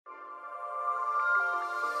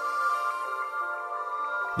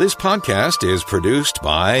This podcast is produced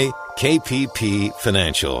by KPP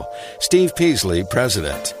Financial. Steve Peasley,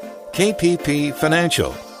 President. KPP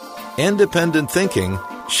Financial. Independent thinking,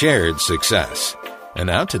 shared success. And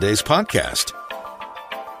now today's podcast.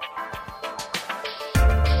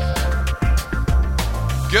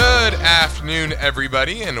 Good afternoon,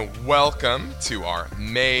 everybody, and welcome to our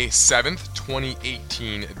May 7th,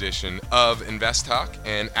 2018 edition of Invest Talk.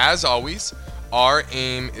 And as always, our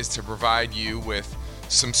aim is to provide you with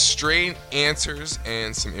some straight answers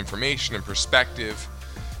and some information and perspective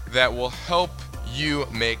that will help you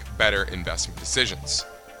make better investment decisions.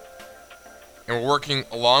 And we're working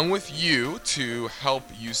along with you to help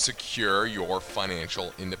you secure your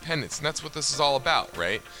financial independence. And that's what this is all about,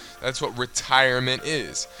 right? That's what retirement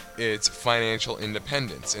is. It's financial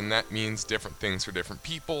independence. And that means different things for different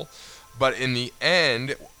people. But in the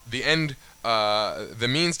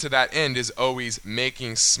means to that end is always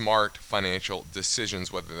making smart financial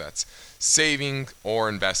decisions, whether that's saving or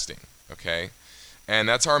investing, okay? And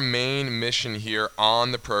that's our main mission here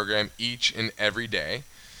on the program each and every day,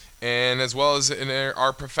 and as well as in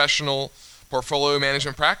our professional portfolio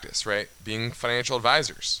management practice, right? Being financial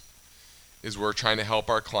advisors is we're trying to help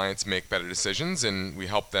our clients make better decisions, and we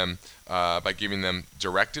help them by giving them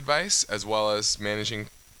direct advice as well as managing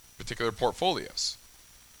particular portfolios.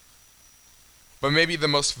 But maybe the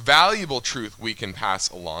most valuable truth we can pass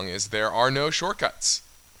along is there are no shortcuts.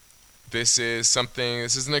 This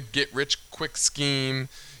isn't a get-rich-quick scheme.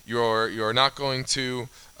 You're not going to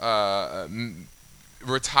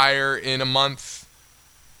retire in a month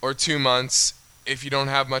or 2 months if you don't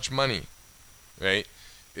have much money, right?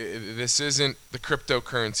 This isn't the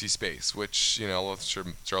cryptocurrency space, which, I'm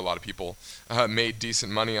sure a lot of people made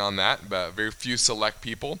decent money on that, but very few select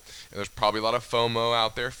people. And there's probably a lot of FOMO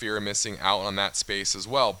out there, fear of missing out on that space as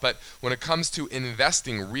well. But when it comes to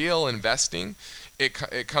investing, real investing,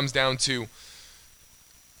 it comes down to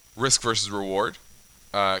risk versus reward.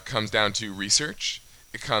 It comes down to research.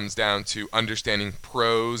 It comes down to understanding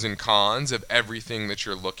pros and cons of everything that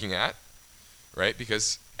you're looking at, right?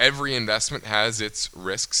 Because every investment has its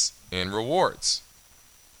risks and rewards.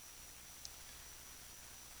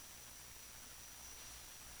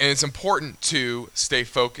 And it's important to stay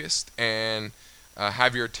focused and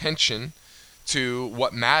have your attention to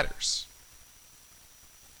what matters.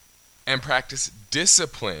 And practice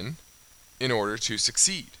discipline in order to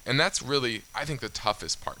succeed. And that's really, I think, the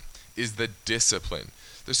toughest part, is the discipline.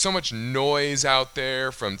 There's so much noise out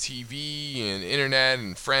there from TV and internet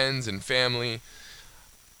and friends and family.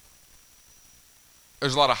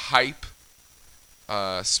 There's a lot of hype,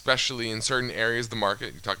 especially in certain areas of the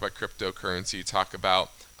market. You talk about cryptocurrency, you talk about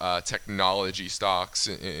technology stocks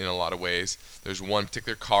in a lot of ways. There's one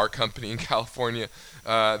particular car company in California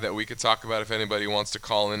that we could talk about if anybody wants to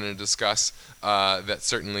call in and discuss that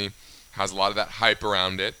certainly has a lot of that hype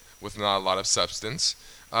around it with not a lot of substance.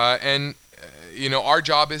 Our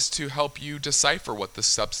job is to help you decipher what the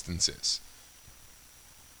substance is.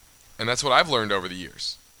 And that's what I've learned over the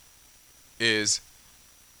years, is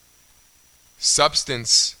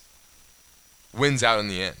substance wins out in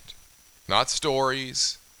the end. Not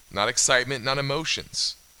stories, not excitement, not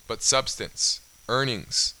emotions, but substance,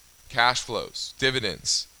 earnings, cash flows,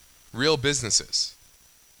 dividends, real businesses,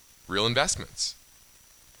 real investments.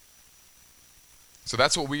 So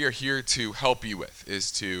that's what we are here to help you with,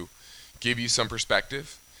 is to give you some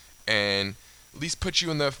perspective and at least put you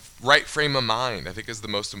in the right frame of mind, I think, is the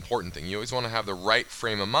most important thing. You always want to have the right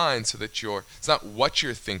frame of mind so that it's not what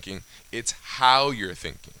you're thinking, it's how you're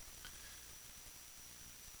thinking.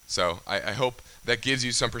 So I hope that gives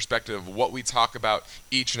you some perspective of what we talk about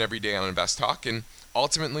each and every day on Invest Talk. And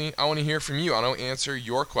ultimately, I want to hear from you. I want to answer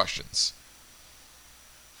your questions,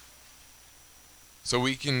 so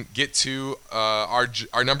we can get to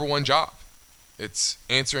our number one job. It's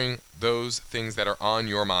answering those things that are on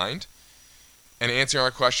your mind and answering our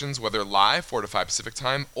questions, whether live 4 to 5 Pacific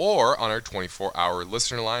time or on our 24-hour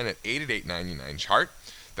listener line at 888-99-CHART.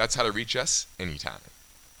 That's how to reach us anytime.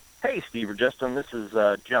 Hey, Steve or Justin, this is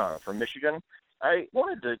John from Michigan. I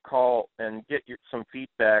wanted to call and get some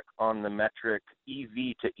feedback on the metric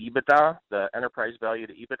EV to EBITDA, the enterprise value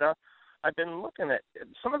to EBITDA. I've been looking at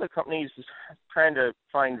some of the companies trying to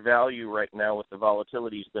find value right now with the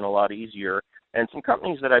volatility has been a lot easier. And some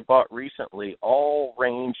companies that I bought recently all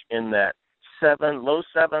range in that low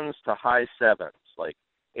sevens to high sevens, like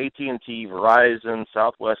AT&T, Verizon,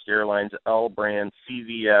 Southwest Airlines, L Brand,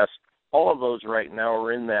 CVS. All of those right now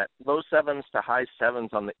are in that low sevens to high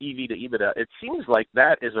sevens on the EV to EBITDA. It seems like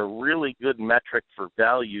that is a really good metric for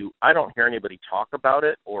value. I don't hear anybody talk about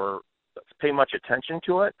it or pay much attention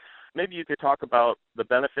to it. maybe you could talk about the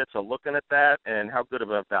benefits of looking at that and how good of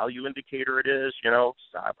a value indicator it is.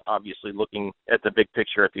 Obviously looking at the big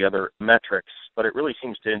picture at the other metrics, but it really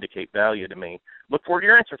seems to indicate value to me. Look forward to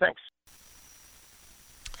your answer. Thanks.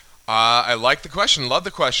 I like the question, love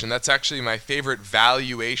the question. That's actually my favorite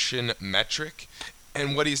valuation metric.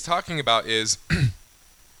 And what he's talking about is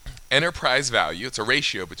enterprise value. It's a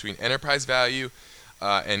ratio between enterprise value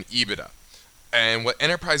and EBITDA. And what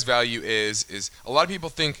enterprise value is a lot of people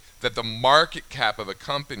think that the market cap of a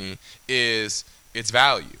company is its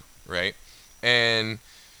value, right? And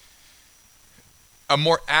a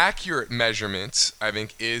more accurate measurement, I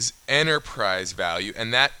think, is enterprise value,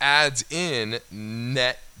 and that adds in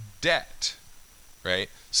net debt, right?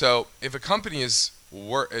 So if a company is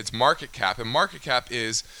its market cap, and market cap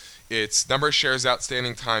is its number of shares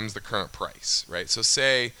outstanding times the current price, right? So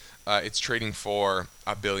say it's trading for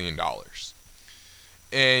 $1 billion,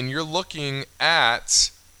 and you're looking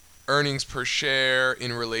at earnings per share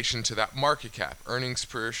in relation to that market cap, earnings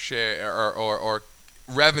per share or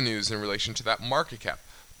revenues in relation to that market cap.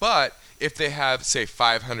 But if they have, say,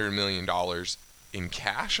 $500 million in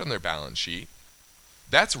cash on their balance sheet,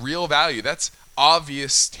 that's real value. That's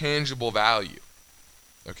obvious, tangible value.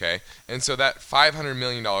 Okay? And so that $500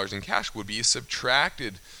 million in cash would be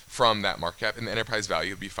subtracted from that market cap, and the enterprise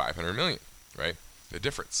value would be $500 million, right? The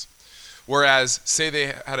difference. Whereas, say they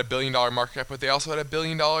had $1 billion market cap, but they also had $1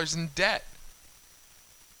 billion in debt.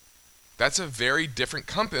 That's a very different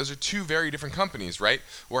company. Those are two very different companies, right?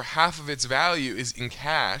 Where half of its value is in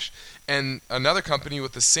cash, and another company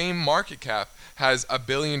with the same market cap has $1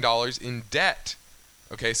 billion in debt.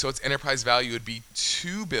 Okay, so its enterprise value would be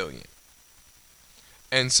 $2 billion.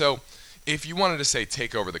 And so, if you wanted to say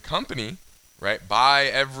take over the company, right, buy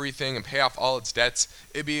everything and pay off all its debts,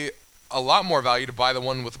 it'd be a lot more value to buy the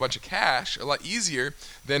one with a bunch of cash, a lot easier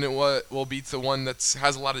than it will be to the one that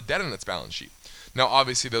has a lot of debt on its balance sheet. Now,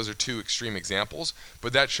 obviously, those are two extreme examples,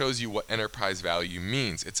 but that shows you what enterprise value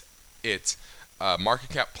means. It's market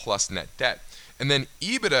cap plus net debt. And then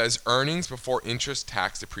EBITDA is earnings before interest,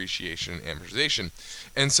 tax, depreciation, and amortization.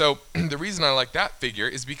 And so the reason I like that figure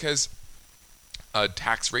is because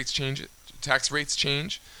tax rates change,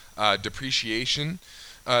 depreciation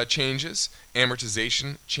changes,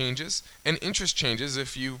 amortization changes, and interest changes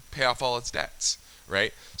if you pay off all its debts,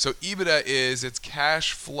 right? So EBITDA is its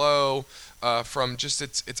cash flow from just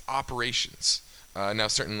its operations. Now,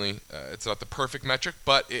 certainly, it's not the perfect metric,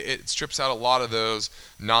 but it strips out a lot of those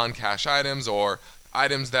non-cash items or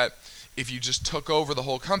items that if you just took over the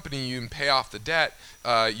whole company, you can pay off the debt,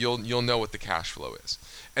 you'll know what the cash flow is.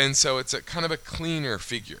 And so it's a kind of a cleaner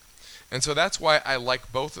figure. And so that's why I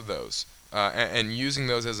like both of those. And using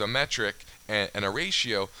those as a metric and a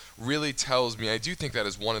ratio really tells me, I do think that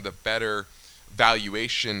is one of the better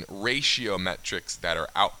valuation ratio metrics that are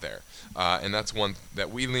out there, and that's one that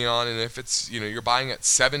we lean on. And if it's you're buying at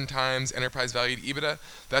 7 times enterprise value to EBITDA,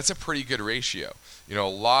 that's a pretty good ratio. A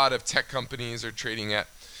lot of tech companies are trading at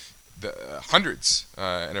the hundreds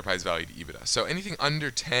enterprise value to EBITDA. So anything under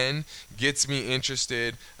 10 gets me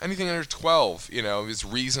interested. Anything under 12, is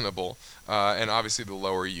reasonable. And obviously, the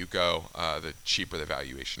lower you go, the cheaper the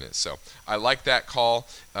valuation is. So I like that call.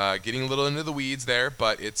 Getting a little into the weeds there,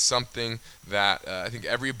 but it's something that I think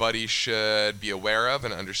everybody should be aware of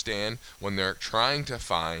and understand when they're trying to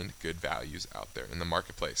find good values out there in the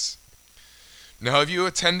marketplace. Now, have you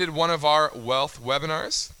attended one of our wealth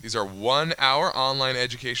webinars? These are 1-hour online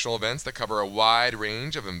educational events that cover a wide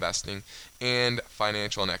range of investing and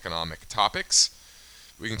financial and economic topics.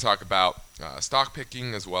 We can talk about stock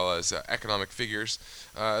picking as well as economic figures.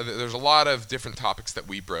 There's a lot of different topics that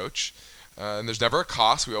we broach. And there's never a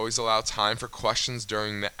cost. We always allow time for questions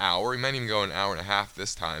during the hour. We might even go an hour and a half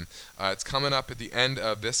this time. It's coming up at the end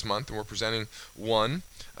of this month, and we're presenting one.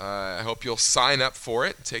 I hope you'll sign up for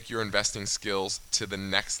it, take your investing skills to the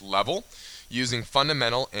next level using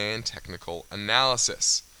fundamental and technical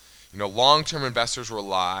analysis. Long-term investors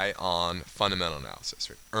rely on fundamental analysis,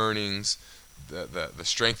 right? Earnings, the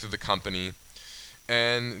strength of the company,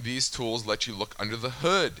 and these tools let you look under the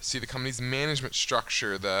hood, see the company's management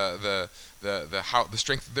structure, the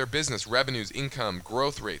strength of their business, revenues, income,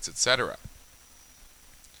 growth rates, etc.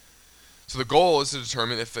 So the goal is to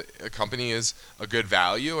determine if a company is a good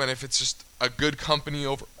value and if it's just a good company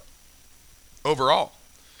overall.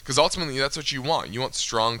 Because ultimately, that's what you want. You want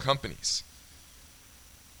strong companies.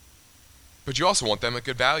 But you also want them at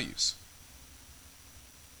good values.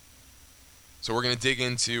 So we're going to dig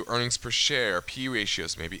into earnings per share, P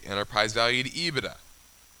ratios, maybe enterprise value to EBITDA,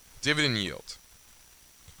 dividend yield.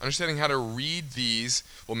 Understanding how to read these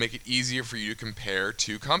will make it easier for you to compare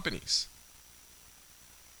two companies.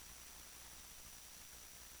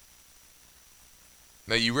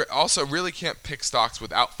 Now, you also really can't pick stocks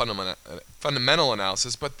without fundamental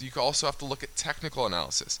analysis, but you also have to look at technical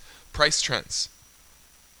analysis, price trends.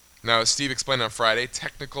 Now, as Steve explained on Friday,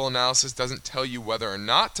 technical analysis doesn't tell you whether or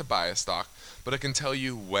not to buy a stock, but it can tell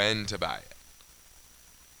you when to buy it.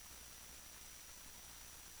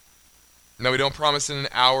 Now, we don't promise in an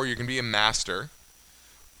hour you're going to be a master,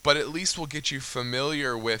 but at least we'll get you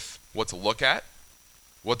familiar with what to look at,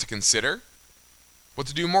 what to consider, what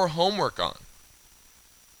to do more homework on.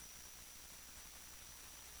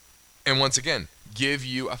 And once again, give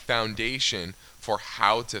you a foundation for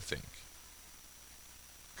how to think.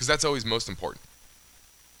 Because that's always most important.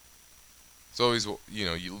 It's always,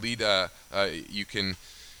 you can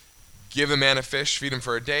give a man a fish, feed him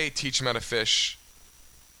for a day, teach him how to fish,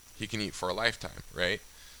 he can eat for a lifetime, right?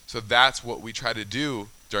 So that's what we try to do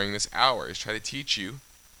during this hour, is try to teach you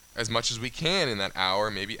as much as we can in that hour,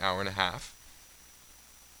 maybe hour and a half,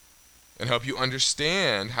 and help you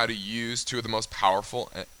understand how to use two of the most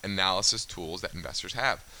powerful analysis tools that investors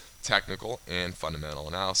have, technical and fundamental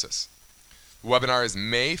analysis. The webinar is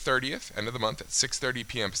May 30th, end of the month, at 6:30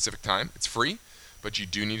 p.m. Pacific time. It's free, but you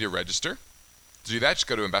do need to register. To do that, just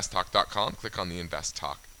go to investtalk.com, click on the Invest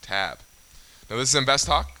Talk tab. Now, this is Invest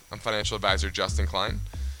Talk. I'm financial advisor Justin Klein.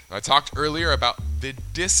 I talked earlier about the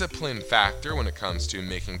discipline factor when it comes to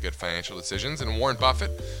making good financial decisions, and Warren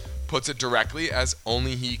Buffett puts it directly as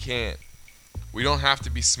only he can. We don't have to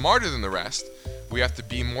be smarter than the rest. We have to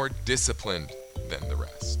be more disciplined than the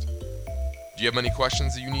rest. Do you have any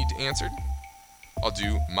questions that you need answered? I'll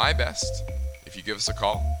do my best. If you give us a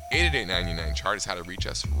call, 888-99-CHART is how to reach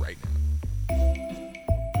us right now.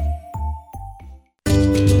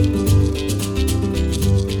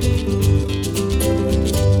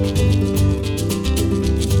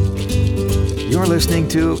 You're listening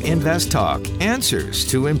to Invest Talk, answers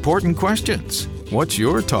to important questions. What's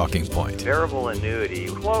your talking point? Variable annuity,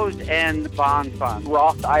 closed-end bond fund,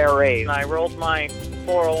 Roth IRA. I rolled my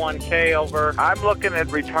 401k over. I'm looking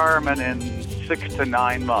at retirement in 6 to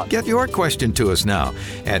 9 months. Get your question to us now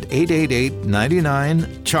at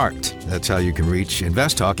 888-99-CHART. That's how you can reach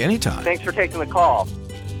Invest Talk anytime. Thanks for taking the call.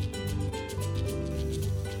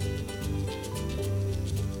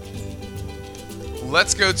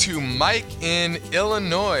 Let's go to Mike in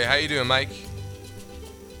Illinois. How you doing, Mike?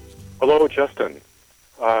 Hello, Justin.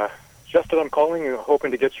 Justin, I'm calling you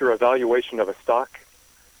hoping to get your evaluation of a stock.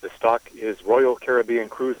 The stock is Royal Caribbean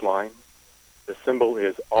Cruise Line. The symbol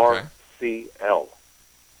is RCL.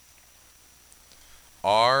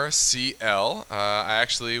 RCL. I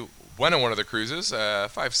actually went on one of the cruises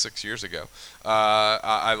 5-6 years ago.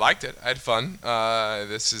 I liked it. I had fun.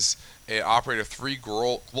 This is an operator of 3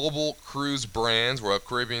 global cruise brands: Royal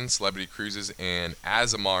Caribbean, Celebrity Cruises, and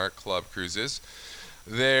Azamar Club Cruises.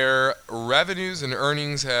 Their revenues and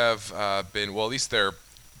earnings have been, well, at least their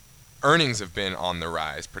earnings have been on the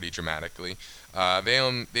rise pretty dramatically.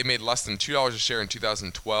 They made less than $2 a share in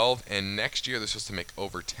 2012, and next year they're supposed to make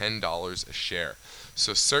over $10 a share.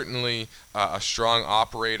 So certainly a strong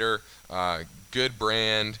operator, good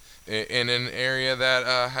brand in an area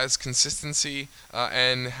that has consistency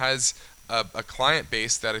and has a client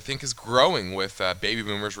base that I think is growing with baby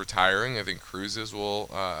boomers retiring. I think cruises will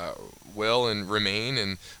and remain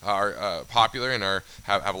and are popular and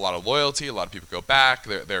have a lot of loyalty. A lot of people go back.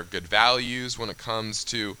 They're good values when it comes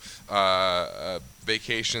to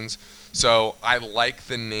vacations. So I like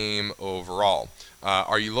the name overall.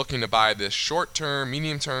 Are you looking to buy this short term,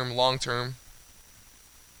 medium term, long term?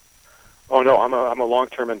 Oh no, I'm a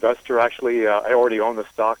long-term investor. Actually, I already own the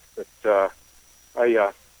stock, but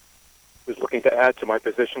I was looking to add to my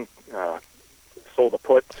position. Sold a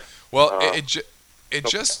put. Well, it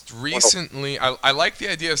just recently. I like the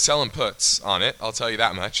idea of selling puts on it. I'll tell you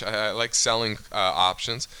that much. I like selling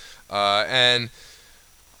options, and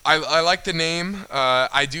I like the name.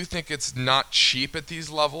 I do think it's not cheap at these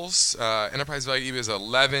levels. Enterprise value is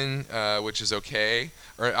 11, which is okay.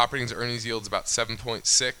 Operating earnings yield is about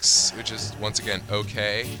 7.6, which is once again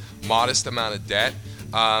okay. Modest amount of debt.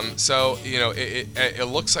 So it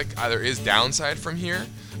looks like there is downside from here.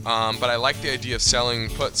 But I like the idea of selling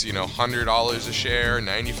puts. $100 a share,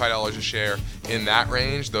 $95 a share, in that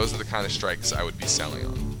range. Those are the kind of strikes I would be selling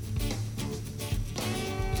on.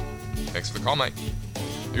 Thanks for the call, Mike.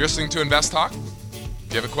 You're listening to Invest Talk.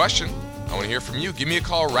 If you have a question, I want to hear from you. Give me a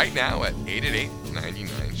call right now at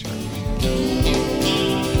 888-99-CHART.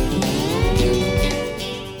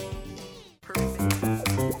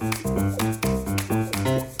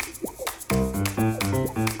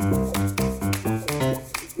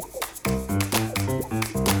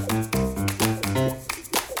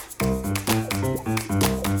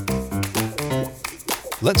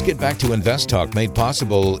 Let's get back to Invest Talk, made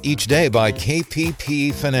possible each day by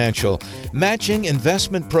KPP Financial, matching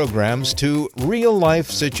investment programs to real-life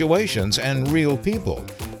situations and real people,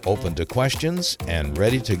 open to questions and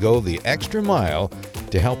ready to go the extra mile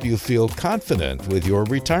to help you feel confident with your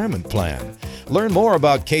retirement plan. Learn more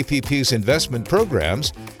about KPP's investment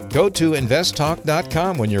programs. Go to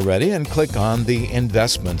investtalk.com when you're ready and click on the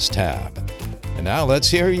Investments tab. And now let's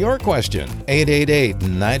hear your question.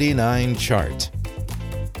 888-99-CHART.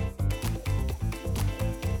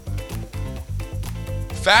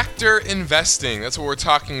 Factor investing, that's what we're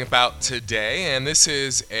talking about today, and this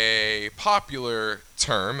is a popular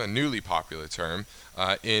term, a newly popular term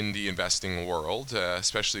in the investing world,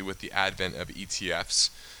 especially with the advent of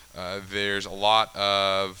ETFs. There's a lot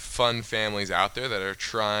of fund families out there that are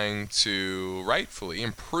trying to rightfully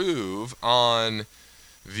improve on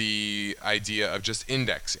the idea of just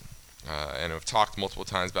indexing. And I've talked multiple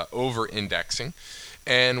times about over-indexing.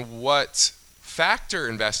 And what factor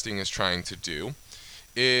investing is trying to do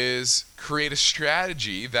is create a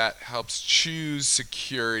strategy that helps choose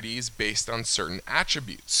securities based on certain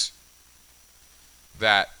attributes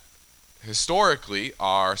that historically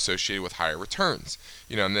are associated with higher returns.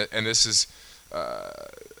 And this is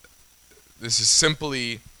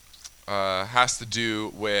simply has to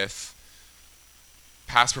do with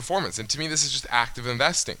past performance. And to me, this is just active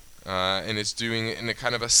investing, and it's doing it in a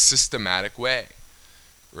kind of a systematic way,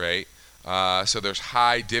 right? So there's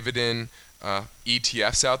high dividend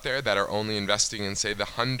ETFs out there that are only investing in, say, the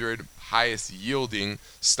 100 highest yielding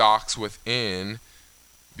stocks within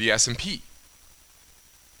the S&P.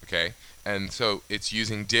 Okay, and so it's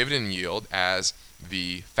using dividend yield as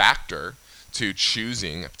the factor to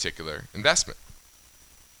choosing a particular investment.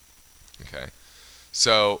 Okay,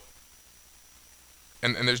 so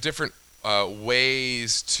and there's different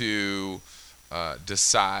ways to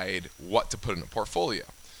decide what to put in a portfolio.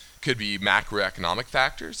 Could be macroeconomic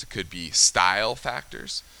factors. It could be style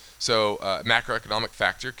factors. So macroeconomic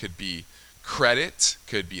factor could be credit,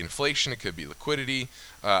 could be inflation, it could be liquidity.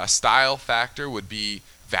 A style factor would be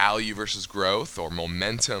value versus growth, or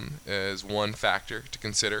momentum is one factor to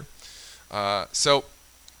consider. So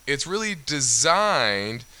it's really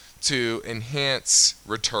designed to enhance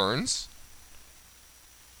returns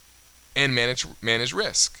and manage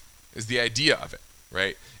risk, is the idea of it,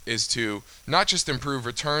 right? Is to not just improve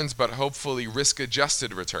returns, but hopefully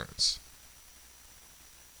risk-adjusted returns.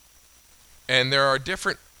 And there are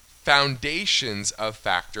different foundations of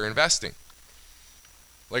factor investing.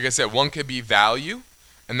 Like I said, one could be value,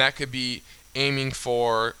 and that could be aiming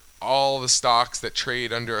for all the stocks that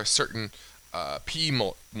trade under a certain P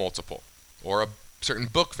multiple, or a certain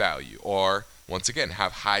book value, or, once again,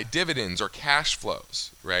 have high dividends or cash flows,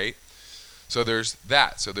 right? So there's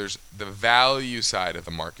that. So there's the value side of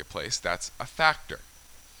the marketplace. That's a factor.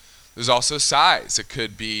 There's also size. It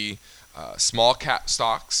could be small cap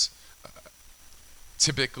stocks,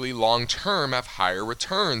 typically long term, have higher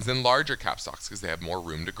returns than larger cap stocks because they have more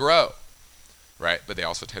room to grow, right? But they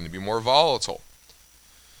also tend to be more volatile.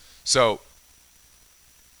 So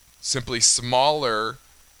simply smaller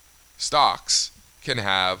stocks can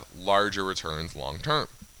have larger returns long term.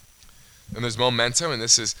 And there's momentum, and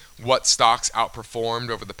this is what stocks outperformed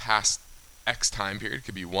over the past X time period. It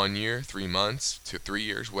could be 1 year, 3 months, to 3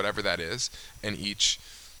 years, whatever that is. And each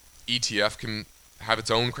ETF can have its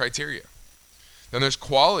own criteria. Then there's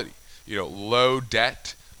quality. Low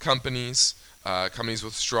debt companies, companies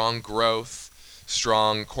with strong growth,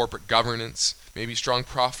 strong corporate governance, maybe strong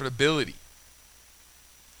profitability.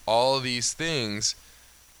 All of these things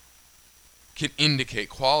can indicate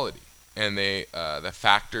quality. And the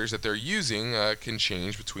factors that they're using can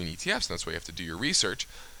change between ETFs. And that's why you have to do your research.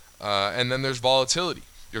 And then there's volatility.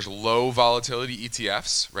 There's low volatility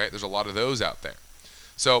ETFs, right? There's a lot of those out there.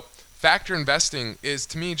 So factor investing is,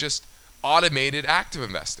 to me, just automated active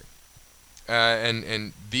investing.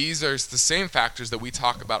 And these are the same factors that we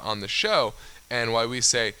talk about on the show, and why we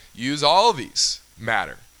say use all of these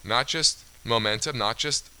matter. Not just momentum, not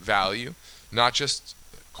just value, not just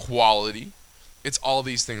quality. It's all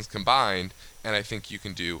these things combined, and I think you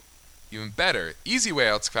can do even better. Easy way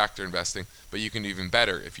out to factor investing, but you can do even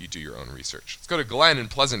better if you do your own research. Let's go to Glenn in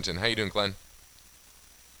Pleasanton. How you doing, Glenn?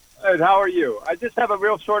 Good. How are you? I just have a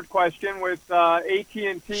real short question. With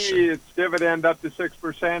AT&T, Sure. Its dividend up to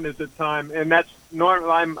 6% is at time, and that's normal.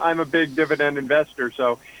 I'm a big dividend investor,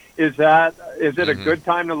 so is it a good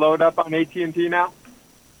time to load up on AT&T now?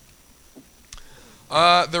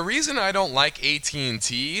 The reason I don't like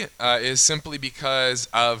AT&T is simply because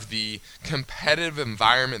of the competitive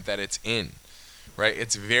environment that it's in, right?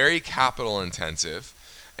 It's very capital intensive,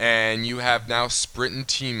 and you have now Sprint and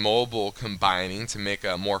T-Mobile combining to make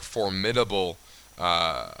a more formidable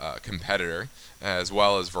competitor, as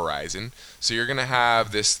well as Verizon. So you're going to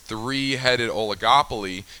have this three-headed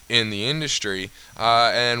oligopoly in the industry,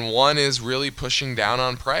 and one is really pushing down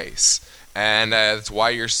on price. And that's why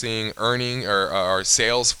you're seeing earning or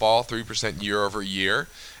sales fall 3% year over year,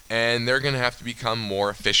 and they're going to have to become more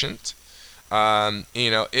efficient.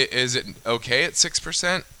 Is it okay at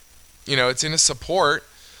 6%? It's in a support,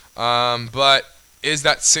 but is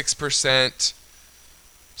that 6%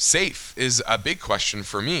 safe is a big question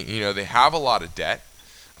for me. They have a lot of debt.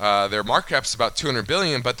 Their market cap's about $200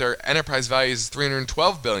 billion, but their enterprise value is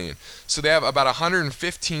 $312 billion. So they have about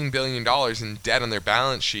 $115 billion in debt on their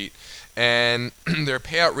balance sheet, and their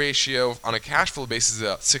payout ratio on a cash flow basis is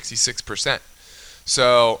about 66%.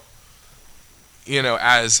 So,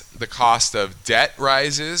 as the cost of debt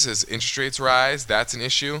rises, as interest rates rise, that's an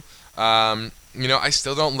issue. I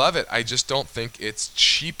still don't love it. I just don't think it's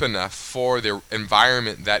cheap enough for the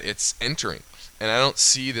environment that it's entering. And I don't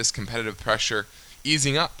see this competitive pressure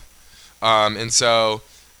easing up. And so,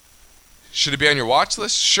 should it be on your watch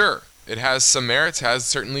list? Sure. It has some merits, has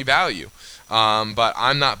certainly value. But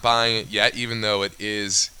I'm not buying it yet, even though it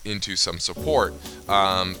is into some support.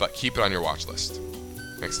 But keep it on your watch list.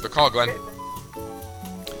 Thanks for the call, Glenn.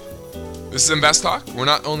 This is Invest Talk. We're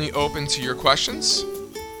not only open to your questions,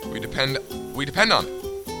 we depend on it. We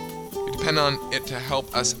depend on it to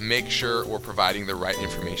help us make sure we're providing the right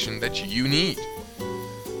information that you need.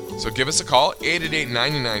 So give us a call.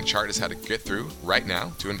 888-99-CHART is how to get through right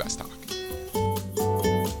now to Invest Talk.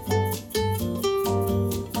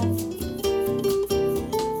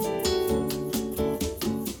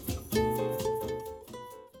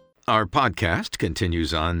 Our podcast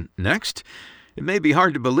continues on next. It may be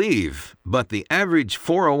hard to believe, but the average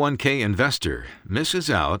 401k investor misses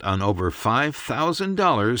out on over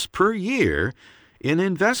 $5,000 per year in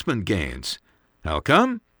investment gains. How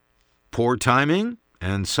come? Poor timing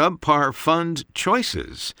and subpar fund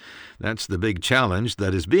choices. That's the big challenge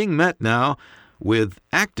that is being met now with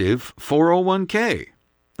Active 401k.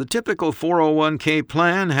 The typical 401k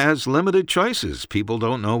plan has limited choices. People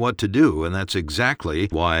don't know what to do, and that's exactly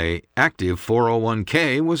why Active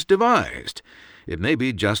 401k was devised. It may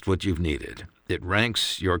be just what you've needed. It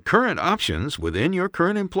ranks your current options within your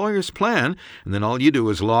current employer's plan, and then all you do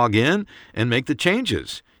is log in and make the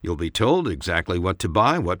changes. You'll be told exactly what to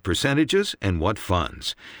buy, what percentages, and what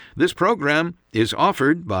funds. This program is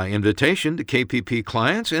offered by invitation to KPP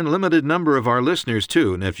clients and limited number of our listeners,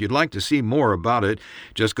 too. And if you'd like to see more about it,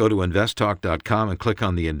 just go to investtalk.com and click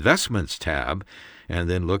on the Investments tab, and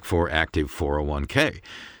then look for Active 401k.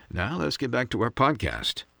 Now let's get back to our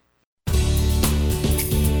podcast.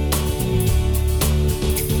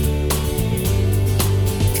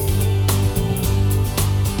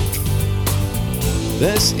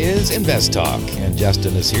 This is Invest Talk, and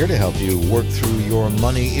Justin is here to help you work through your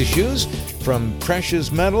money issues, from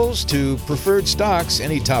precious metals to preferred stocks.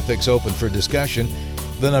 Any topic's open for discussion.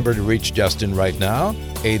 The number to reach Justin right now,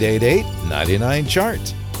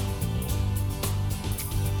 888-99-CHART.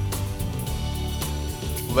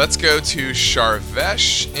 Let's go to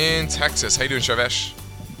Sharvesh in Texas. How you doing, Sharvesh?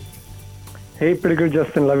 Hey, pretty good,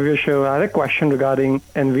 Justin. Love your show. I had a question regarding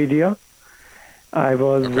NVIDIA. I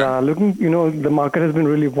was looking, the market has been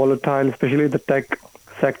really volatile, especially the tech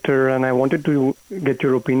sector, and I wanted to get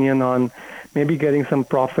your opinion on maybe getting some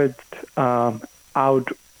profits out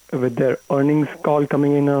with their earnings call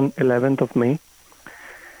coming in on 11th of May.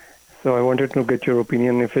 So I wanted to get your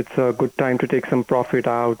opinion if it's a good time to take some profit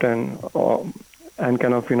out and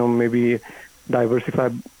kind of, maybe diversify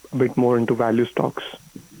a bit more into value stocks.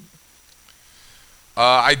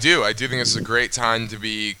 I do think this is a great time to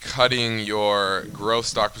be cutting your growth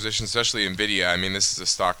stock position, especially NVIDIA. I mean, this is a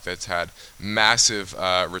stock that's had massive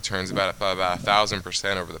returns, about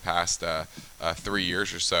 1,000% over the past 3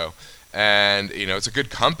 years or so. And, it's a good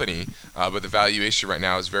company, but the valuation right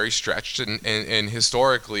now is very stretched. And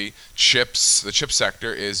historically, the chip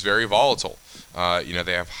sector is very volatile.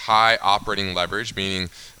 They have high operating leverage, meaning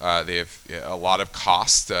they have a lot of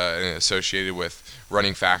cost associated with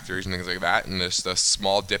running factories and things like that. And this the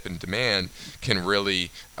small dip in demand can really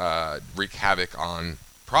wreak havoc on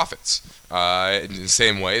profits. In the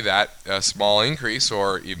same way that a small increase,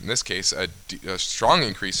 or even in this case, a strong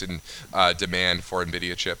increase in demand for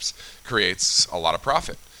NVIDIA chips creates a lot of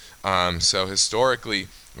profit. So historically,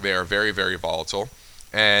 they are very, very volatile.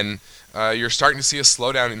 And you're starting to see a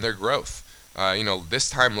slowdown in their growth. This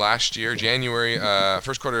time last year, January,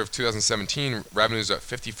 first quarter of 2017, revenues up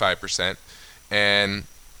 55%, and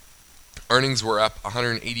earnings were up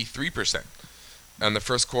 183%. in the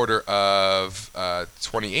first quarter of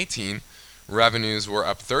 2018, revenues were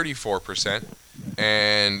up 34%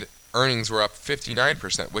 and earnings were up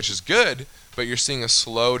 59%, which is good, but you're seeing a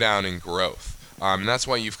slowdown in growth. And that's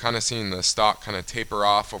why you've kind of seen the stock kind of taper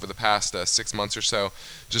off over the past 6 months or so,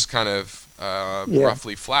 just kind of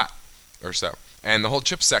roughly flat or so. And the whole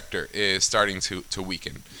chip sector is starting to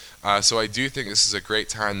weaken. So I do think this is a great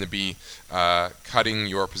time to be cutting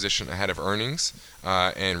your position ahead of earnings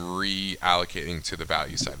and reallocating to the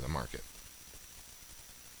value side of the market.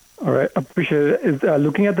 All right, appreciate it.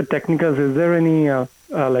 Looking at the technicals, is there any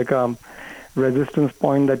resistance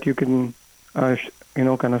point that you can,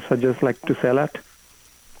 kind of suggest like to sell at?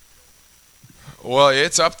 Well,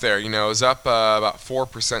 it's up there. It's up about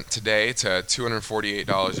 4% today to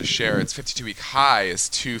 $248 a share. Its 52-week high is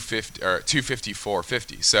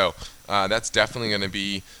 254.50. So that's definitely going to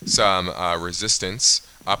be some resistance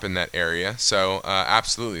up in that area. So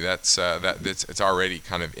absolutely, it's already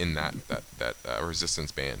kind of in that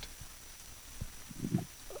resistance band.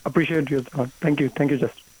 Appreciate your thought. Thank you,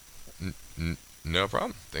 Justin. No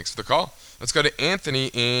problem. Thanks for the call. Let's go to Anthony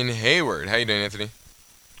in Hayward. How you doing, Anthony?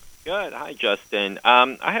 Good. Hi, Justin.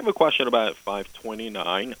 I have a question about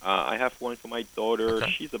 529. I have one for my daughter.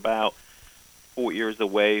 Okay. She's about 4 years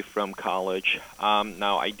away from college.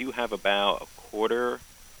 Now, I do have about a quarter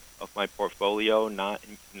of my portfolio not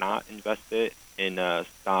invested in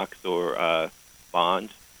stocks or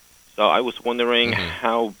bonds. So I was wondering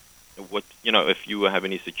if you have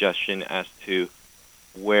any suggestion as to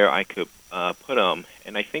where I could put them.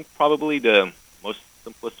 And I think probably the most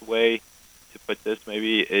simplest way to put this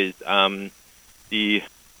maybe is the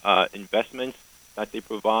investments that they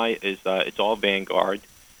provide is it's all Vanguard,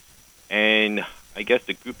 and I guess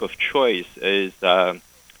the group of choice is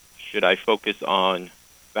should I focus on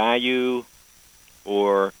value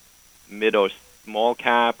or mid or small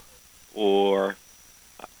cap or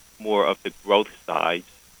more of the growth side,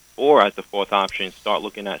 or as the fourth option, start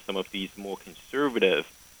looking at some of these more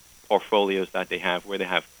conservative portfolios that they have where they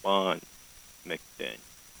have bonds mixed in.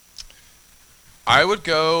 I would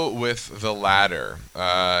go with the latter.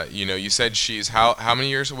 You said she's how many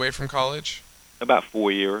years away from college? About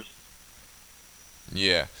 4 years.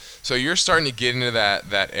 Yeah. So you're starting to get into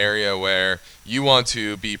that area where you want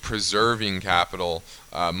to be preserving capital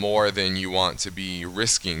more than you want to be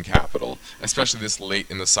risking capital, especially this late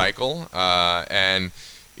in the cycle. The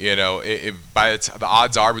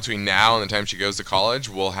odds are between now and the time she goes to college,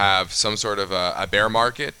 we'll have some sort of a bear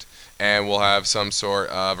market, and we'll have some sort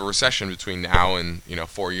of a recession between now and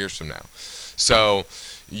 4 years from now. So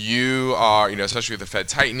you are, especially with the Fed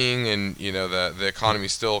tightening and the economy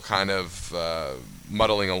still kind of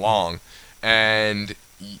muddling along, and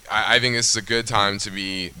I think this is a good time to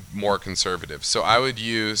be more conservative. So I would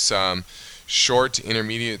use some short to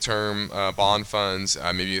intermediate term bond funds.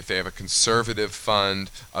 Maybe if they have a conservative fund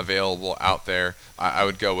available out there, I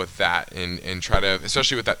would go with that and try to,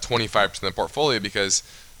 especially with that 25% of the portfolio, because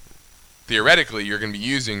theoretically, you're going to be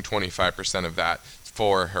using 25% of that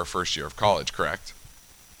for her first year of college, correct?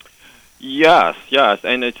 Yes,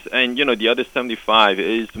 and the other 75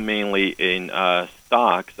 is mainly in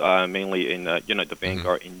stocks, mainly in the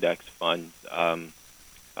Vanguard index funds, and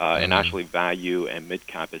actually value and mid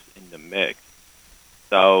cap is in the mix.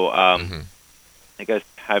 So I guess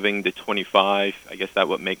having the 25, I guess that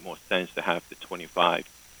would make more sense to have the 25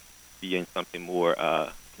 be in something more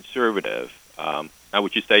conservative. Now,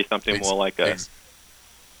 would you say something more like the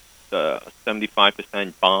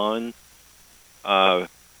 75% bond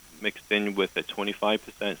mixed in with a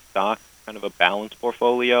 25% stock, kind of a balanced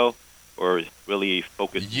portfolio, or really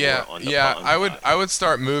focus more on the bond side? I would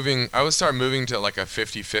start moving to like a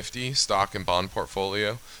 50-50 stock and bond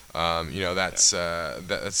portfolio. That's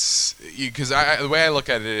because the way I look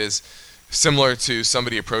at it is similar to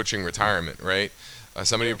somebody approaching retirement, right?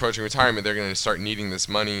 Somebody approaching retirement, they're going to start needing this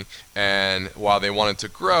money, and while they want it to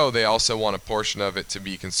grow, they also want a portion of it to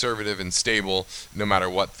be conservative and stable, no matter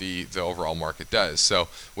what the overall market does. So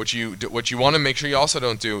what you want to make sure you also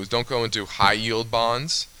don't do is don't go into high yield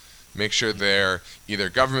bonds. Make sure they're either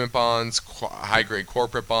government bonds, high-grade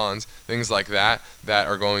corporate bonds, things like that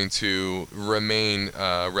are going to remain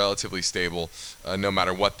relatively stable no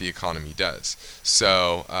matter what the economy does.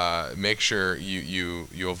 So make sure you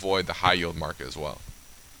avoid the high-yield market as well.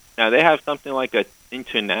 Now, they have something like an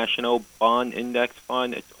international bond index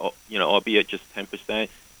fund, it's, albeit just 10%.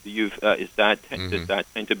 Does that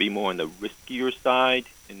tend to be more on the riskier side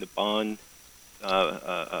in the bond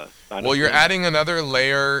side? Well, you're adding another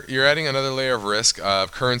layer of risk,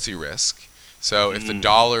 of currency risk, So if the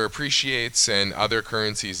dollar appreciates and other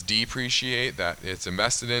currencies depreciate that it's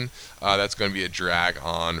invested in, that's going to be a drag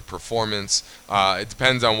on performance. It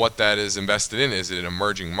depends on what that is invested in. Is it an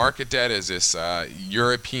emerging market debt? Is this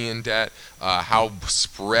European debt? How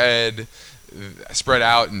spread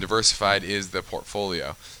out and diversified is the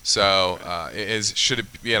portfolio? So should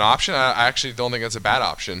it be an option? I actually don't think it's a bad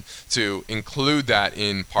option to include that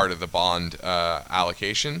in part of the bond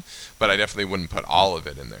allocation, but I definitely wouldn't put all of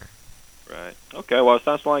it in there. Right. Okay, well, it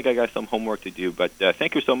sounds like I got some homework to do, but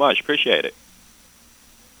thank you so much. Appreciate it.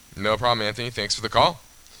 No problem, Anthony. Thanks for the call.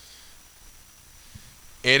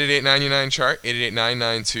 888-99-CHART,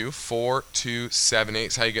 888-992-4278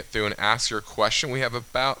 is how you get through and ask your question. We have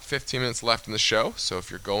about 15 minutes left in the show, so if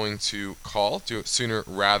you're going to call, do it sooner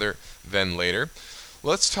rather than later.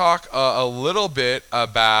 Let's talk a little bit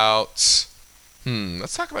about,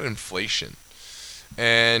 let's talk about inflation.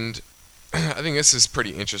 And I think this is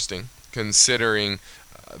pretty interesting, considering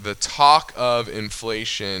the talk of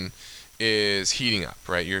inflation is heating up,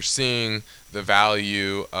 right? You're seeing the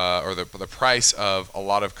value or the price of a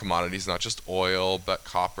lot of commodities, not just oil, but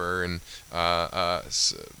copper and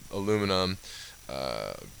aluminum.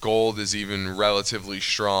 Gold is even relatively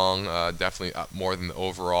strong, definitely up more than the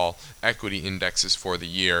overall equity indexes for the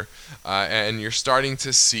year. And you're starting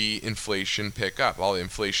to see inflation pick up. All the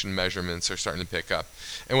inflation measurements are starting to pick up.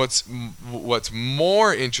 And what's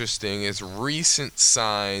more interesting is recent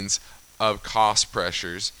signs of cost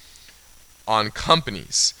pressures on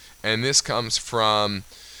companies. And this comes from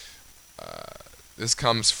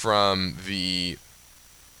the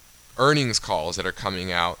earnings calls that are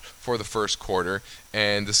coming out for the first quarter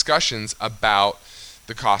and discussions about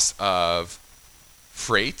the cost of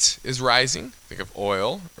freight is rising. Think of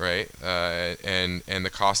oil, right? And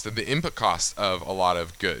the cost of the input cost of a lot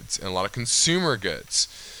of goods and a lot of consumer goods.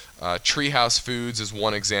 Treehouse Foods is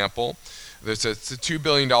one example. It's a $2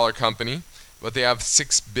 billion company, but they have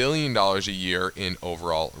 $6 billion a year in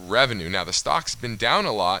overall revenue. Now, the stock's been down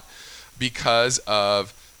a lot because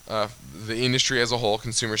of the industry as a whole.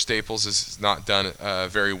 Consumer staples has not done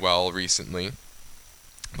very well recently.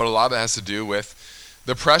 But a lot of that has to do with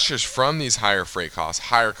the pressures from these higher freight costs,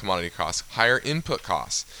 higher commodity costs, higher input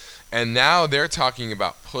costs. And now they're talking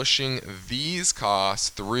about pushing these costs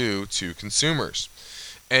through to consumers.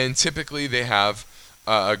 And typically they have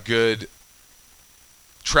a good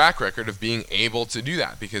track record of being able to do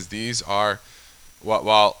that, because these are,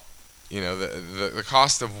 while the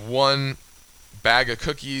cost of one bag of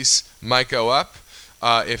cookies might go up,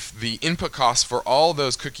 if the input costs for all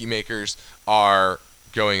those cookie makers are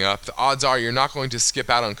going up, the odds are you're not going to skip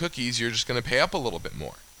out on cookies, you're just going to pay up a little bit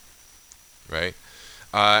more, right?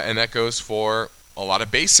 And that goes for a lot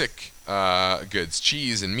of basic goods,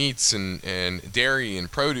 cheese and meats and dairy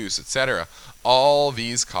and produce, etc. All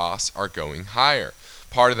these costs are going higher.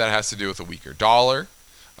 Part of that has to do with a weaker dollar,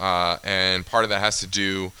 and part of that has to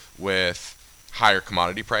do with higher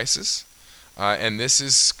commodity prices. And this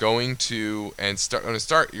is going to you're going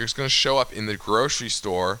to show up in the grocery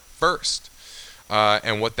store first.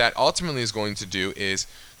 And what that ultimately is going to do is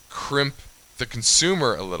crimp the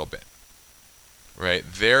consumer a little bit, right?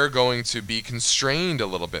 They're going to be constrained a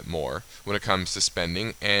little bit more when it comes to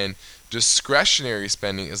spending, and discretionary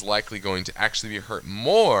spending is likely going to actually be hurt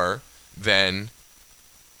more than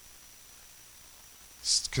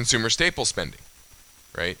consumer staple spending,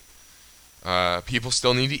 right? People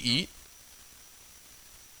still need to eat,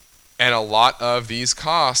 and a lot of these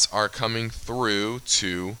costs are coming through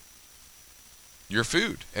to your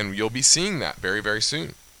food, and you'll be seeing that very, very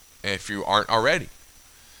soon if you aren't already.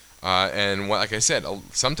 Like I said,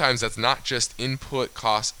 sometimes that's not just input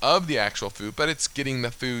costs of the actual food, but it's getting the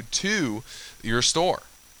food to your store.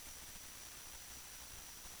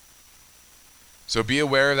 So be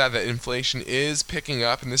aware of that inflation is picking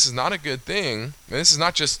up, and this is not a good thing. And this is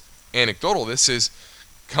not just anecdotal. This is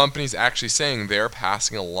companies actually saying they're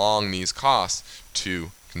passing along these costs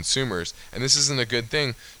to consumers. And this isn't a good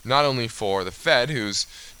thing, not only for the Fed, who's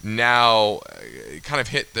now kind of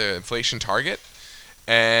hit the inflation target,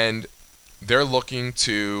 and they're looking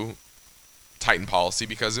to tighten policy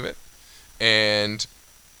because of it. And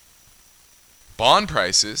bond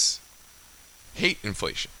prices hate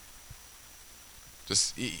inflation.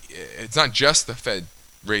 It's not just the Fed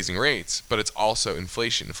raising rates, but it's also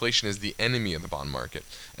inflation. Inflation is the enemy of the bond market,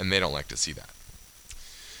 and they don't like to see that.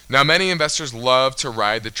 Now, many investors love to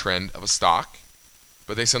ride the trend of a stock,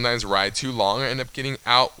 but they sometimes ride too long and end up getting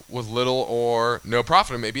out with little or no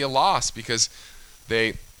profit, or maybe a loss, because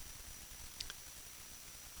they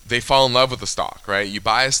fall in love with the stock, right? You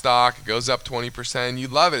buy a stock, it goes up 20%, you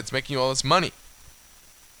love it, it's making you all this money.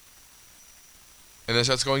 and then it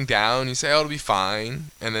starts going down. You say, oh, it'll be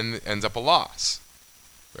fine, and then it ends up a loss,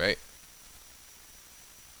 right?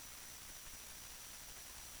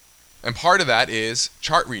 And part of that is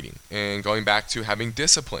chart reading and going back to having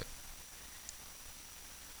discipline.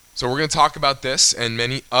 So we're going to talk about this and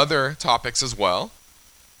many other topics as well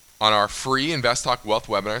on our free Invest Talk Wealth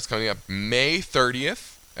webinar. It's coming up May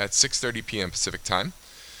 30th at 6:30 p.m. Pacific time.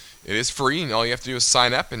 It is free, and all you have to do is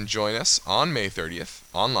sign up and join us on May 30th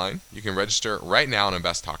online. You can register right now on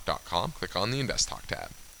investtalk.com. Click on the Invest Talk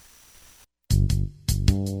tab.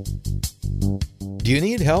 Do you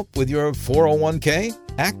need help with your 401k?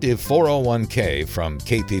 Active 401k from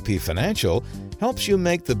KPP Financial helps you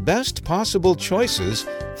make the best possible choices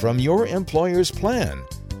from your employer's plan.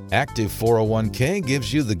 Active 401k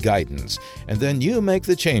gives you the guidance, and then you make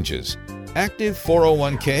the changes. Active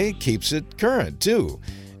 401k keeps it current, too.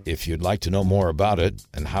 If you'd like to know more about it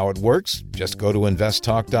and how it works, just go to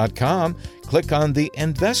investtalk.com, click on the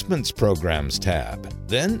Investments Programs tab,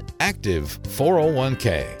 then Active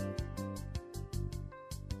 401k.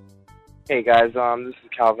 Hey guys, this is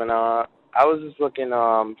Calvin. I was just looking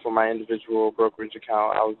for my individual brokerage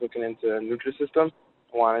account. I was looking into Nutrisystem.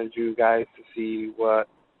 I wanted you guys to see what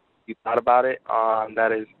you thought about it.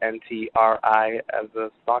 That is NTRI as a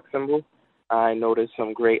stock symbol. I noticed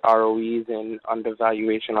some great ROEs and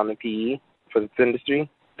undervaluation on the PE for this industry.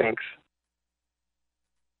 Thanks.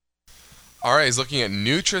 All right, he's looking at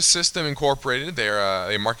Nutrisystem Incorporated.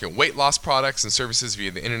 They market weight loss products and services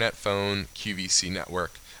via the internet, phone, QVC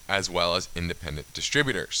network, as well as independent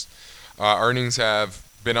distributors. Earnings have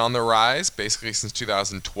been on the rise basically since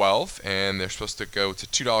 2012, and they're supposed to go to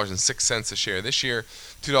 $2.06 a share this year,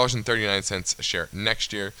 $2.39 a share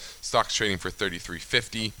next year. Stock's trading for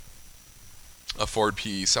 $33.50. A forward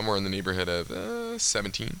PE somewhere in the neighborhood of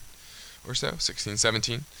 17 or so, 16,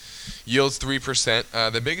 17. Yields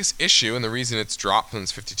 3%. The biggest issue, and the reason it's dropped from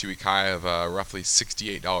its 52-week high of roughly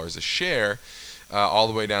 $68 a share, all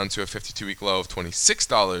the way down to a 52-week low of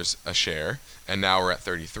 $26 a share, and now we're at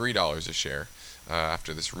 $33 a share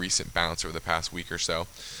after this recent bounce over the past week or so.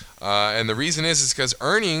 And the reason is because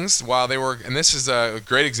earnings, while they were, and this is a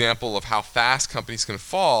great example of how fast companies can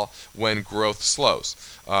fall when growth slows.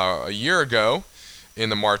 A year ago, in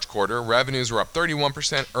the March quarter, revenues were up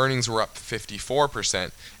 31%, earnings were up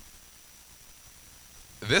 54%.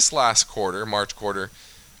 This last quarter, March quarter,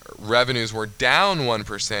 revenues were down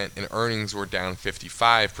 1% and earnings were down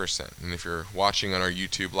 55%. And if you're watching on our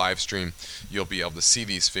YouTube live stream, you'll be able to see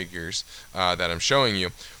these figures that I'm showing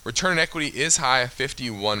you. Return on equity is high at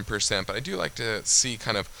 51%, but I do like to see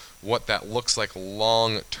kind of what that looks like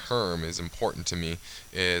long term. Is important to me,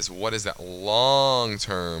 is what is that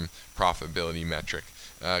long-term profitability metric,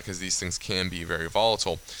 because these things can be very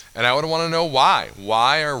volatile. And I would want to know why.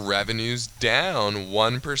 Why are revenues down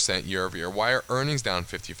 1% year over year? Why are earnings down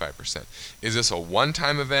 55%? Is this a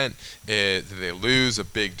one-time event? Did they lose a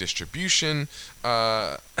big distribution?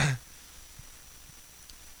 I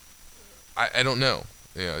don't know.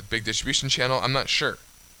 A big distribution channel? I'm not sure.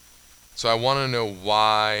 So I want to know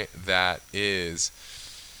why that is.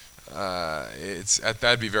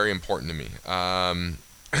 That'd be very important to me.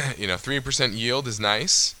 3% yield is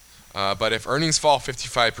nice, but if earnings fall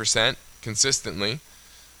 55% consistently,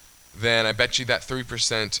 then I bet you that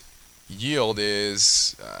 3% yield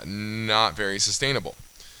is not very sustainable.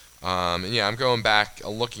 I'm going back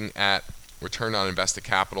looking at return on invested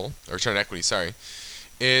capital, or return on equity, sorry.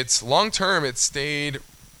 It's long term, it stayed,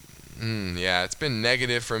 it's been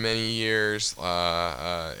negative for many years.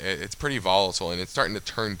 It's pretty volatile, and it's starting to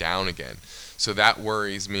turn down again. So that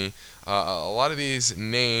worries me. A lot of these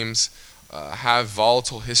names have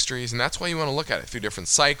volatile histories, and that's why you want to look at it through different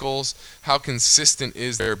cycles. How consistent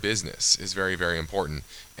is their business is very, very important.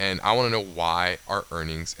 And I want to know why are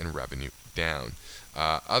earnings and revenue down.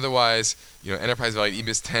 Otherwise, enterprise value EBIT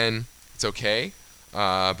is 10. It's okay,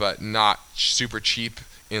 but not super cheap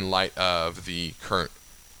in light of the current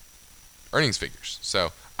earnings figures.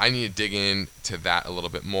 So I need to dig into that a little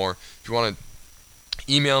bit more. If you want to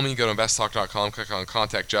email me, go to investtalk.com, click on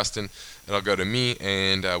Contact Justin. It'll go to me,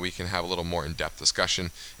 and we can have a little more in-depth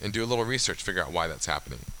discussion and do a little research, figure out why that's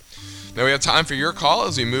happening. Now we have time for your call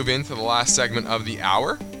as we move into the last segment of the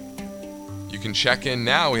hour. You can check in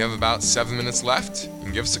now. We have about 7 minutes left. You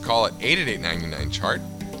can give us a call at 888-99-CHART.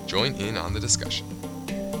 Join in on the discussion.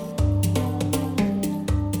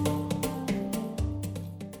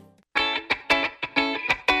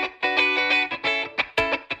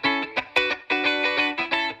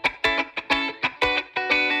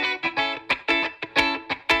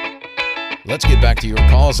 Let's get back to your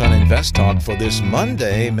calls on Invest Talk for this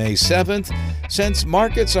Monday, May 7th. Since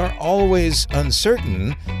markets are always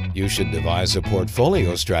uncertain, You should devise a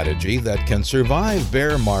portfolio strategy that can survive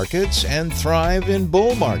bear markets and thrive in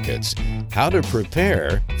bull markets. How to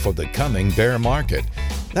prepare for the coming bear market.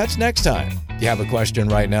 That's next time. You have a question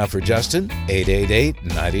right now for Justin?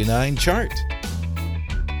 888-99-CHART.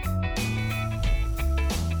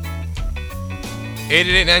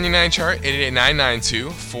 888-99-CHART,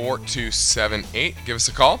 888-992-4278. Give us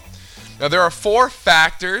a call. Now, there are 4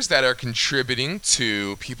 factors that are contributing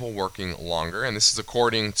to people working longer, and this is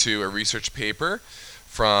according to a research paper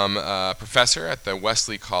from a professor at the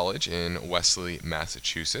Wesley College in Wesley,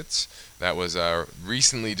 Massachusetts, that was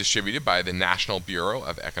recently distributed by the National Bureau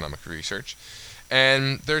of Economic Research.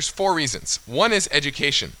 And there's 4 reasons. One is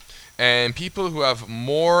education, and people who have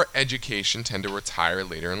more education tend to retire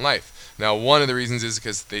later in life. Now, one of the reasons is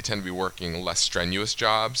because they tend to be working less strenuous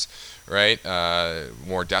jobs, right?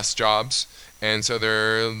 More desk jobs, and so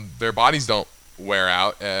their bodies don't wear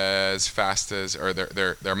out as fast as, or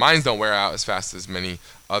their minds don't wear out as fast as many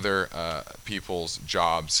other people's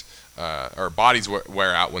jobs or bodies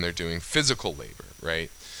wear out when they're doing physical labor,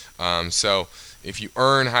 right? So if you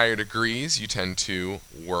earn higher degrees, you tend to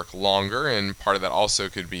work longer, and part of that also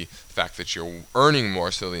could be the fact that you're earning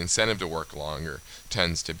more, so the incentive to work longer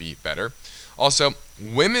tends to be better. Also,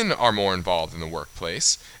 women are more involved in the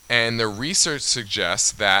workplace, and the research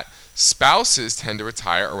suggests that spouses tend to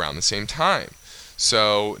retire around the same time.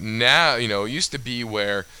 So now, it used to be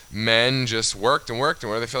where men just worked and where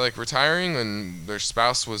they felt like retiring, and their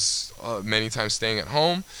spouse was many times staying at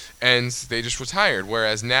home, and they just retired.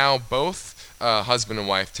 Whereas now both husband and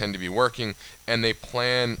wife tend to be working, and they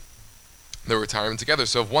plan their retirement together.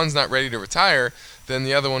 So if one's not ready to retire, then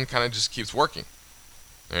the other one kind of just keeps working.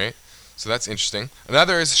 All right? So that's interesting.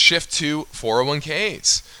 Another is shift to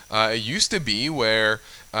 401ks. It used to be where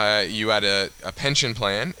you had a pension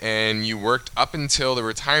plan, and you worked up until the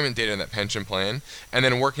retirement date of that pension plan, and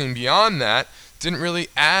then working beyond that didn't really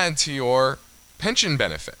add to your pension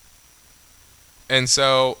benefit. And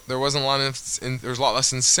so there was a lot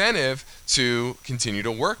less incentive to continue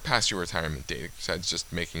to work past your retirement date, besides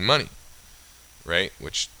just making money, right?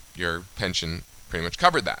 Which your pension pretty much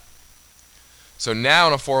covered that. So now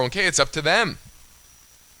in a 401k, it's up to them.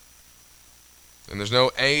 And there's no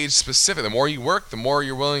age specific. The more you work, the more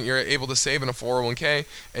you're able to save in a 401k,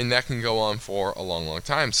 and that can go on for a long, long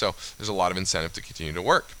time. So there's a lot of incentive to continue to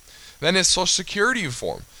work. Then is Social Security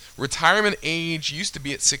reform. Retirement age used to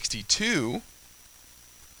be at 62.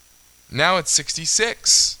 Now it's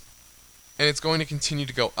 66. And it's going to continue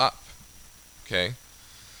to go up. Okay?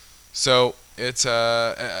 So it's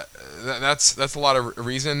that's a lot of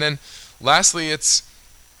reason. And then lastly, it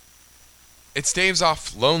staves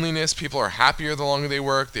off loneliness. People are happier the longer they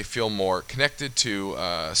work. They feel more connected to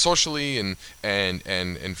socially and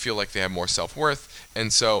feel like they have more self-worth.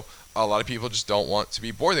 And so a lot of people just don't want to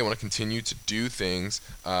be bored. They want to continue to do things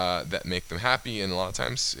that make them happy. And a lot of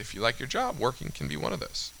times, if you like your job, working can be one of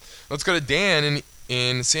those. Let's go to Dan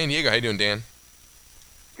in San Diego. How you doing, Dan?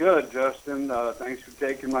 Good, Justin. Thanks for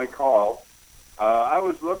taking my call. I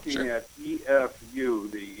was looking at EFU,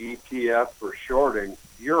 the ETF for shorting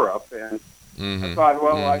Europe, and I thought,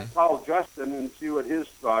 well, I'd call Justin and see what his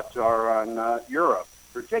thoughts are on Europe,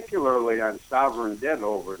 particularly on sovereign debt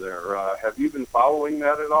over there. Have you been following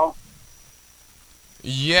that at all?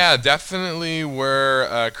 Yeah, definitely.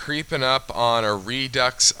 We're creeping up on a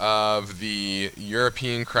redux of the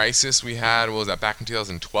European crisis we had. What was that, back in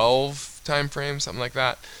 2012 timeframe, something like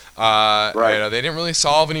that? Right. They didn't really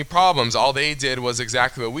solve any problems. All they did was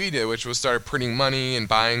exactly what we did, which was start printing money and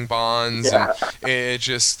buying bonds, and it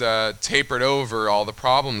just tapered over all the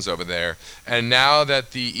problems over there. And now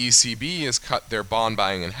that the ECB has cut their bond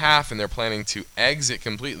buying in half, and they're planning to exit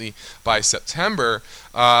completely by September,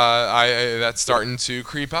 that's starting to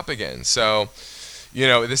creep up again. So,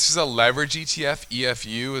 this is a leverage ETF.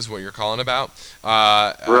 EFU is what you're calling about.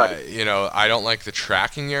 Right. I don't like the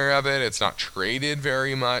tracking area of it. It's not traded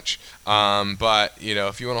very much. But,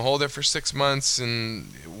 if you want to hold it for 6 months and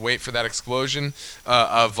wait for that explosion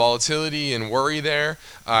of volatility and worry there,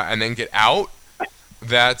 and then get out,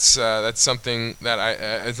 that's something that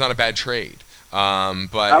it's not a bad trade.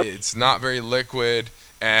 But it's not very liquid,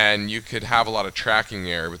 and you could have a lot of tracking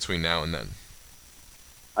error between now and then.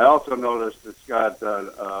 I also noticed it's got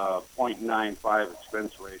a 0.95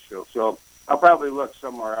 expense ratio, so I'll probably look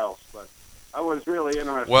somewhere else. But I was really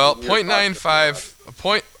interested. Well,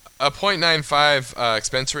 0.95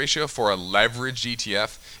 expense ratio for a leveraged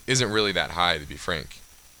ETF isn't really that high, to be frank.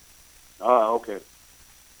 Oh, okay.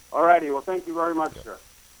 All righty. Well, thank you very much, sir.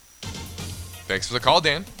 Thanks for the call,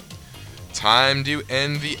 Dan. Time to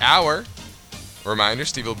end the hour. Reminder,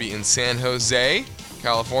 Steve will be in San Jose,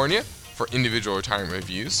 California, for individual retirement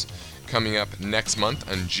reviews coming up next month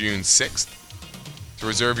on June 6th. To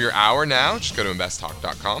reserve your hour now, just go to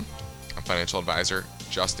investtalk.com. I'm financial advisor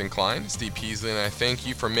Justin Klein. Steve Peasley and I thank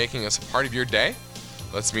you for making us a part of your day.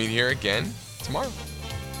 Let's meet here again tomorrow.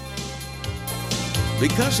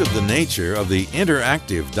 Because of the nature of the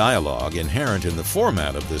interactive dialogue inherent in the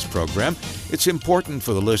format of this program, it's important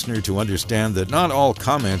for the listener to understand that not all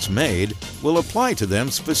comments made will apply to them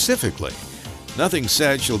specifically. Nothing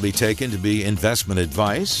said shall be taken to be investment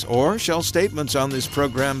advice, or shall statements on this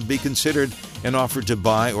program be considered an offer to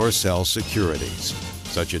buy or sell securities.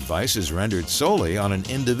 Such advice is rendered solely on an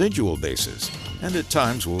individual basis, and at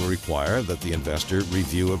times will require that the investor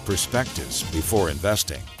review a prospectus before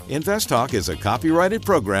investing. InvestTalk is a copyrighted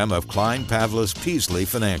program of Klein Pavlis Peasley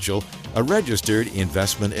Financial, a registered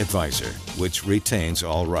investment advisor, which retains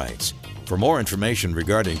all rights. For more information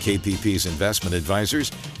regarding KPP's investment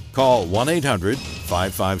advisors, call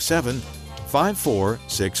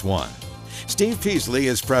 1-800-557-5461. Steve Peasley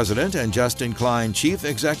is President and Justin Klein, Chief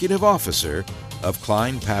Executive Officer of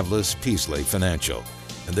Klein Pavlis Peasley Financial.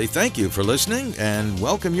 And they thank you for listening and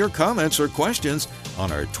welcome your comments or questions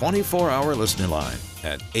on our 24-hour listener line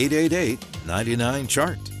at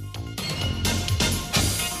 888-99-CHART.